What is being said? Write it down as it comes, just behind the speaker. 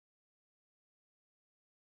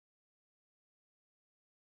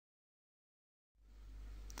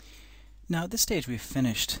Now at this stage we've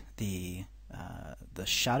finished the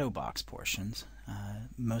shadow box portions.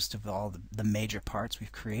 Most of all the major parts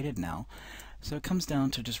we've created now. So it comes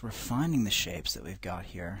down to just refining the shapes that we've got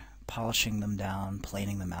here, polishing them down,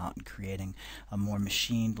 planing them out, and creating a more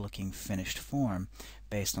machined looking finished form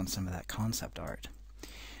based on some of that concept art.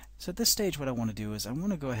 So at this stage what I want to do is I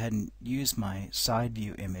want to go ahead and use my side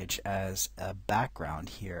view image as a background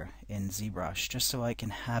here in ZBrush, just so I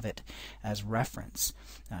can have it as reference.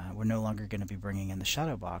 We're no longer going to be bringing in the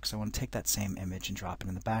shadow box. I want to take that same image and drop it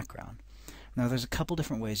in the background. Now there's a couple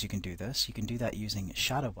different ways you can do this. You can do that using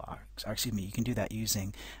ShadowBox, or excuse me, you can do that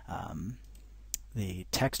using the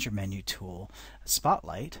texture menu tool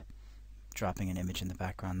Spotlight, dropping an image in the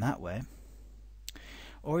background that way.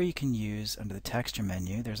 Or you can use, under the texture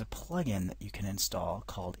menu, there's a plugin that you can install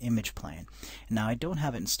called Image Plane. Now I don't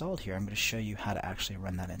have it installed here. I'm going to show you how to actually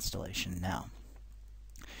run that installation now.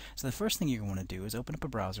 So the first thing you're going to want to do is open up a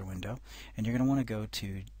browser window, and you're going to want to go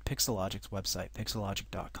to Pixelogic's website,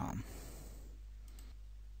 pixelogic.com.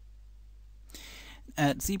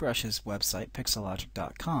 At ZBrush's website,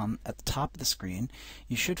 pixelogic.com, at the top of the screen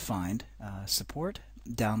you should find Support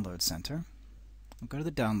Download Center. Go to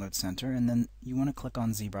the Download Center, and then you want to click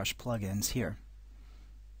on ZBrush Plugins here.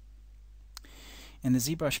 In the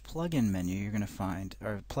ZBrush plugin menu, you're going to find,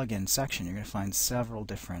 or plugin section, you're going to find several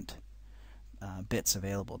different bits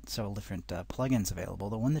available, several different plugins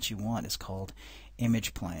available. The one that you want is called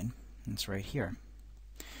Image Plane. It's right here.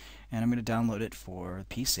 And I'm going to download it for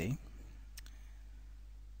PC.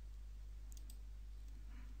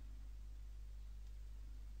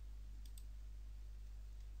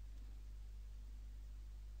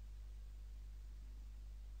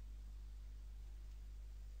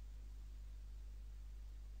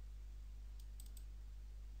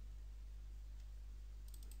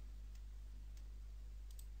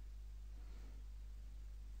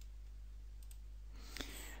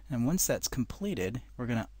 And once that's completed, we're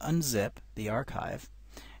going to unzip the archive,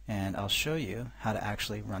 and I'll show you how to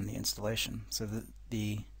actually run the installation. So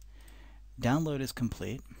the download is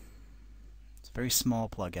complete. It's a very small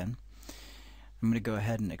plugin. I'm going to go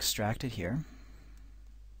ahead and extract it here.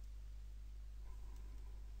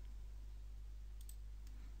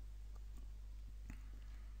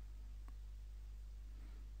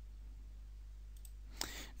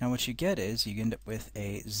 Now what you get is you end up with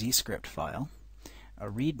a ZScript file, a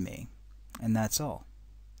README, and that's all.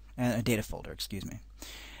 And a data folder, excuse me.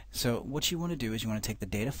 So what you want to do is you want to take the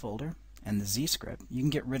data folder and the ZScript. You can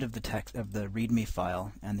get rid of the text of the README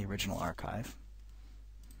file and the original archive.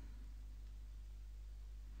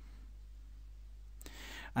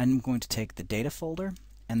 I'm going to take the data folder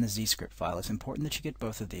and the ZScript file. It's important that you get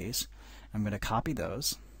both of these. I'm going to copy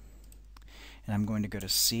those, and I'm going to go to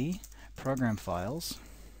C, Program Files,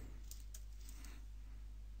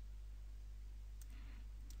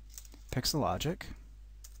 Pixelogic,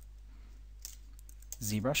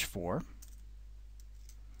 ZBrush 4.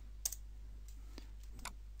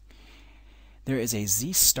 There is a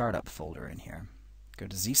Z Startup folder in here. Go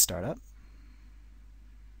to Z Startup.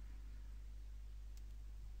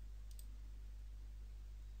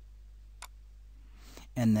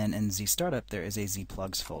 And then in Z Startup there is a Z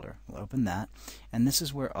Plugs folder. We'll open that, and this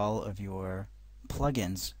is where all of your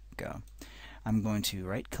plugins go. I'm going to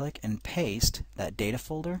right click and paste that data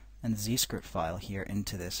folder and the ZScript file here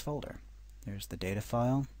into this folder. There's the data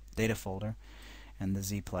file, data folder, and the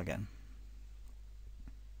Z plugin.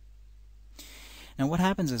 Now what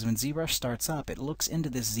happens is when ZBrush starts up, it looks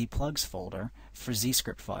into this Z plugs folder for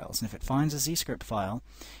ZScript files, and if it finds a ZScript file,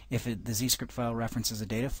 if the ZScript file references a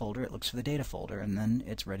data folder, it looks for the data folder, and then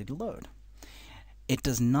it's ready to load. It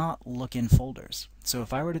does not look in folders. So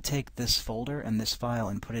if I were to take this folder and this file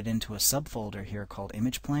and put it into a subfolder here called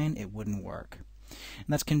Image Plane, it wouldn't work. And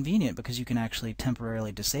that's convenient because you can actually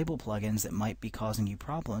temporarily disable plugins that might be causing you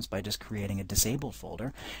problems by just creating a disabled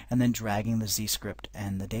folder and then dragging the ZScript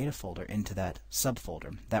and the data folder into that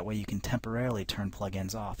subfolder. That way you can temporarily turn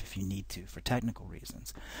plugins off if you need to for technical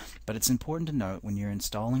reasons. But it's important to note when you're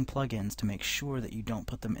installing plugins to make sure that you don't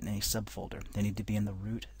put them in a subfolder. They need to be in the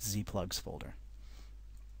root ZPlugs folder.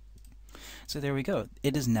 So there we go.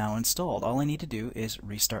 It is now installed. All I need to do is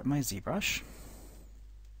restart my ZBrush.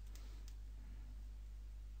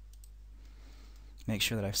 Make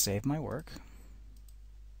sure that I've saved my work.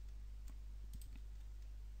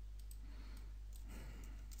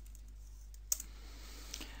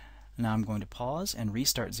 Now I'm going to pause and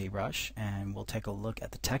restart ZBrush, and we'll take a look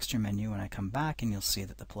at the texture menu when I come back, and you'll see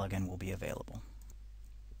that the plugin will be available.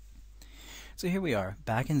 So here we are,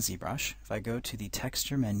 back in ZBrush. If I go to the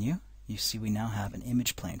texture menu, you see we now have an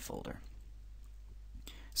image plane folder.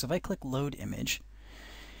 So if I click Load Image,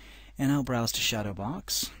 And I'll browse to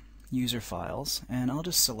ShadowBox, User Files, and I'll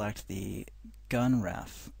just select the gun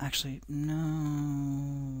ref. Actually,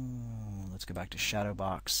 no. Let's go back to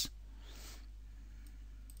ShadowBox.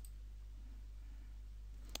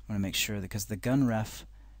 I want to make sure that, because the gun ref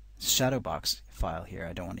ShadowBox file here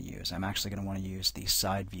I don't want to use. I'm actually going to want to use the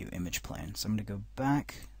side view image plane. So I'm going to go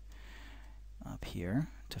back up here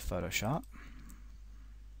to Photoshop.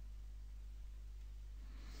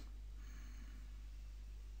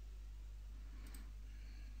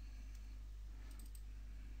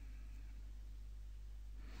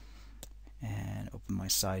 And open my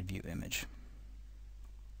side view image.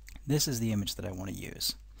 This is the image that I want to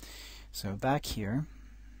use. So back here,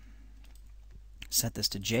 set this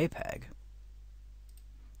to JPEG.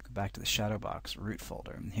 Go back to the ShadowBox root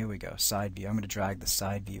folder, and here we go, side view. I'm going to drag the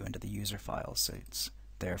side view into the user files so it's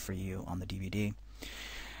there for you on the DVD.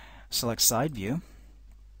 Select side view,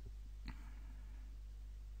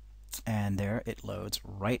 and there it loads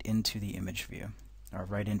right into the image view, or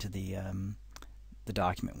right into the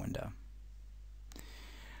document window.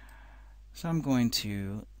 So I'm going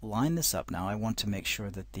to line this up now. I want to make sure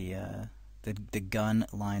that the gun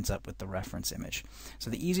lines up with the reference image. So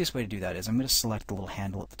the easiest way to do that is I'm going to select the little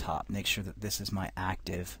handle at the top, make sure that this is my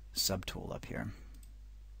active subtool up here.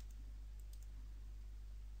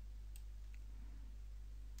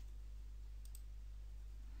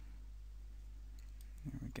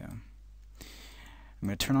 There we go. I'm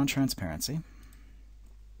going to turn on transparency.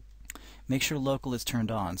 Make sure local is turned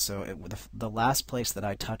on, so the last place that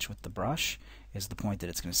I touch with the brush is the point that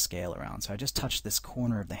it's going to scale around. So I just touched this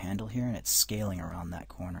corner of the handle here, and it's scaling around that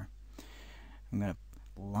corner. I'm going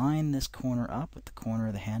to line this corner up with the corner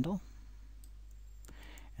of the handle,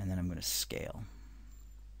 and then I'm going to scale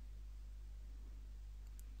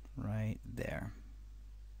right there.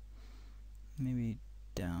 Maybe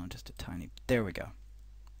down just a tiny. There we go.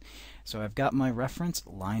 So I've got my reference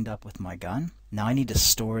lined up with my gun. Now I need to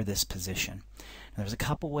store this position. Now there's a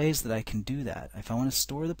couple ways that I can do that. If I want to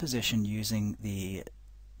store the position using the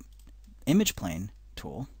image plane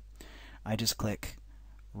tool, I just click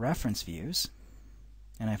Reference Views,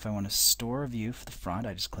 and if I want to store a view for the front,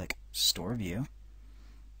 I just click Store View,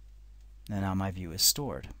 and now my view is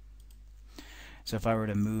stored. So if I were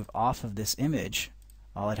to move off of this image,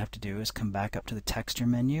 all I'd have to do is come back up to the Texture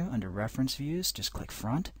menu under Reference Views, just click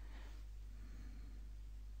Front,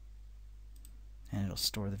 and it'll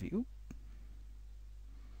store the view.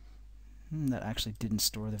 That actually didn't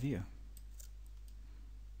store the view.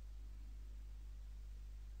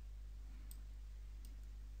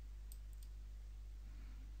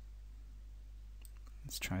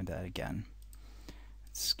 Let's try that again.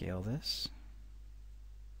 Let's scale this.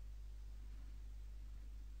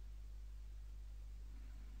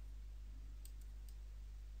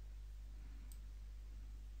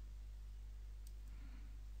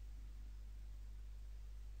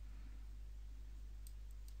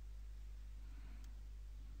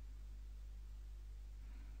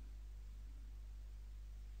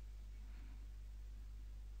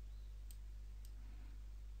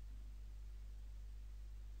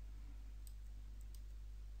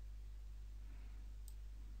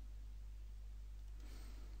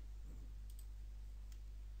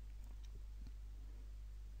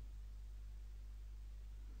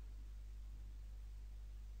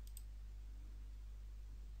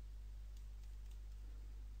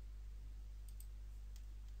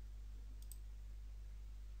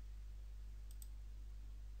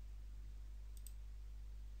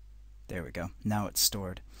 There we go. Now it's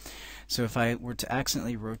stored. So if I were to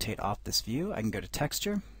accidentally rotate off this view, I can go to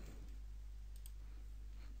Texture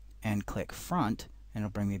and click Front, and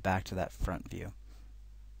it'll bring me back to that front view.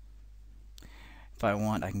 If I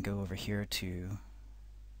want, I can go over here to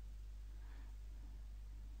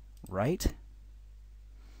Right,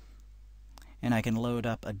 and I can load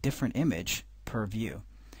up a different image per view.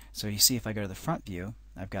 So you see, if I go to the front view,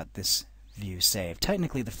 I've got this view saved.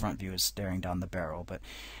 Technically the front view is staring down the barrel, but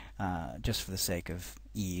just for the sake of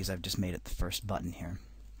ease, I've just made it the first button here.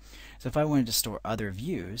 So if I wanted to store other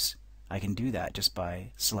views, I can do that just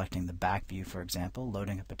by selecting the back view, for example,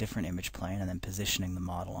 loading up a different image plane, and then positioning the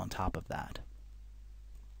model on top of that.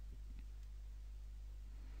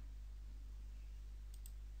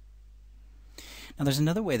 Now there's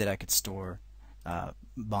another way that I could store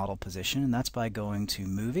model position, and that's by going to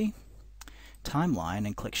Movie, Timeline,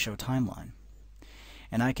 and click Show Timeline.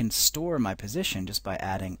 And I can store my position just by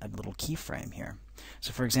adding a little keyframe here.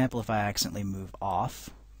 So for example, if I accidentally move off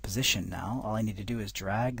position now, all I need to do is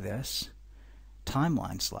drag this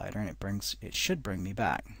timeline slider, and it should bring me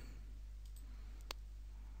back.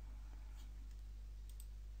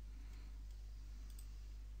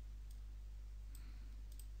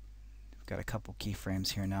 got a couple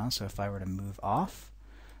keyframes here now, so if I were to move off,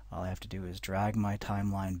 all I have to do is drag my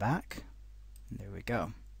timeline back, and there we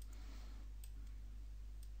go.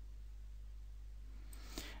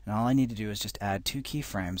 And all I need to do is just add 2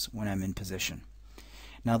 keyframes when I'm in position.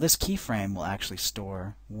 Now this keyframe will actually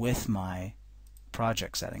store with my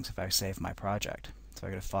project settings if I save my project. So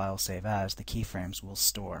I go to File, Save As, the keyframes will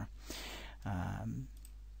store,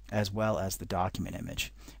 as well as the document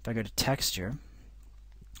image. If I go to Texture,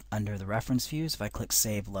 under the reference views, if I click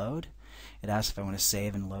Save Load, it asks if I want to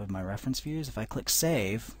save and load my reference views. If I click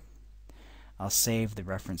Save, I'll save the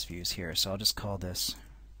reference views here. So I'll just call this,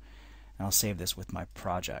 and I'll save this with my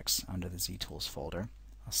projects under the ZTools folder.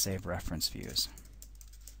 I'll save reference views.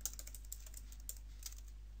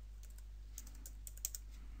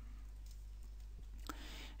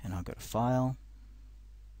 And I'll go to File,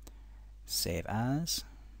 Save As,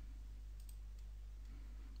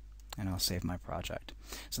 and I'll save my project.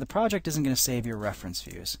 So the project isn't going to save your reference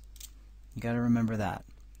views. You got to remember that.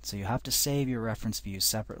 So you have to save your reference views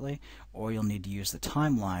separately, or you'll need to use the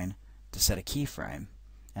timeline to set a keyframe,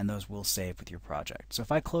 and those will save with your project. So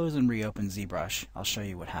if I close and reopen ZBrush, I'll show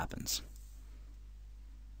you what happens.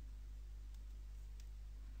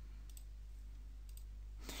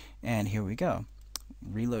 And here we go.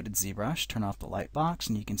 Reloaded ZBrush, turn off the light box,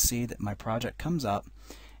 and you can see that my project comes up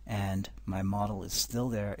and my model is still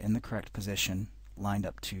there in the correct position, lined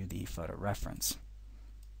up to the photo reference.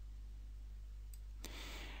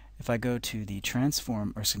 If I go to the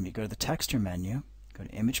transform, or excuse me, go to the texture menu, go to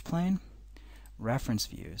Image Plane, Reference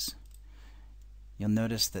Views, you'll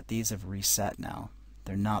notice that these have reset now.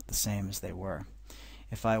 They're not the same as they were.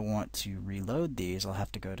 If I want to reload these, I'll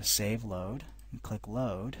have to go to Save Load and click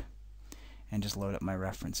Load, and just load up my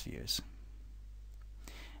reference views.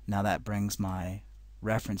 Now that brings my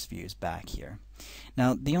reference views back here.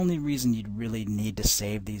 Now the only reason you'd really need to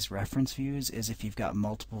save these reference views is if you've got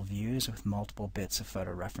multiple views with multiple bits of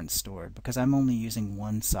photo reference stored. Because I'm only using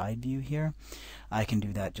one side view here, I can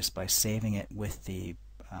do that just by saving it with the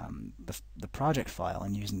project file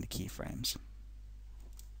and using the keyframes.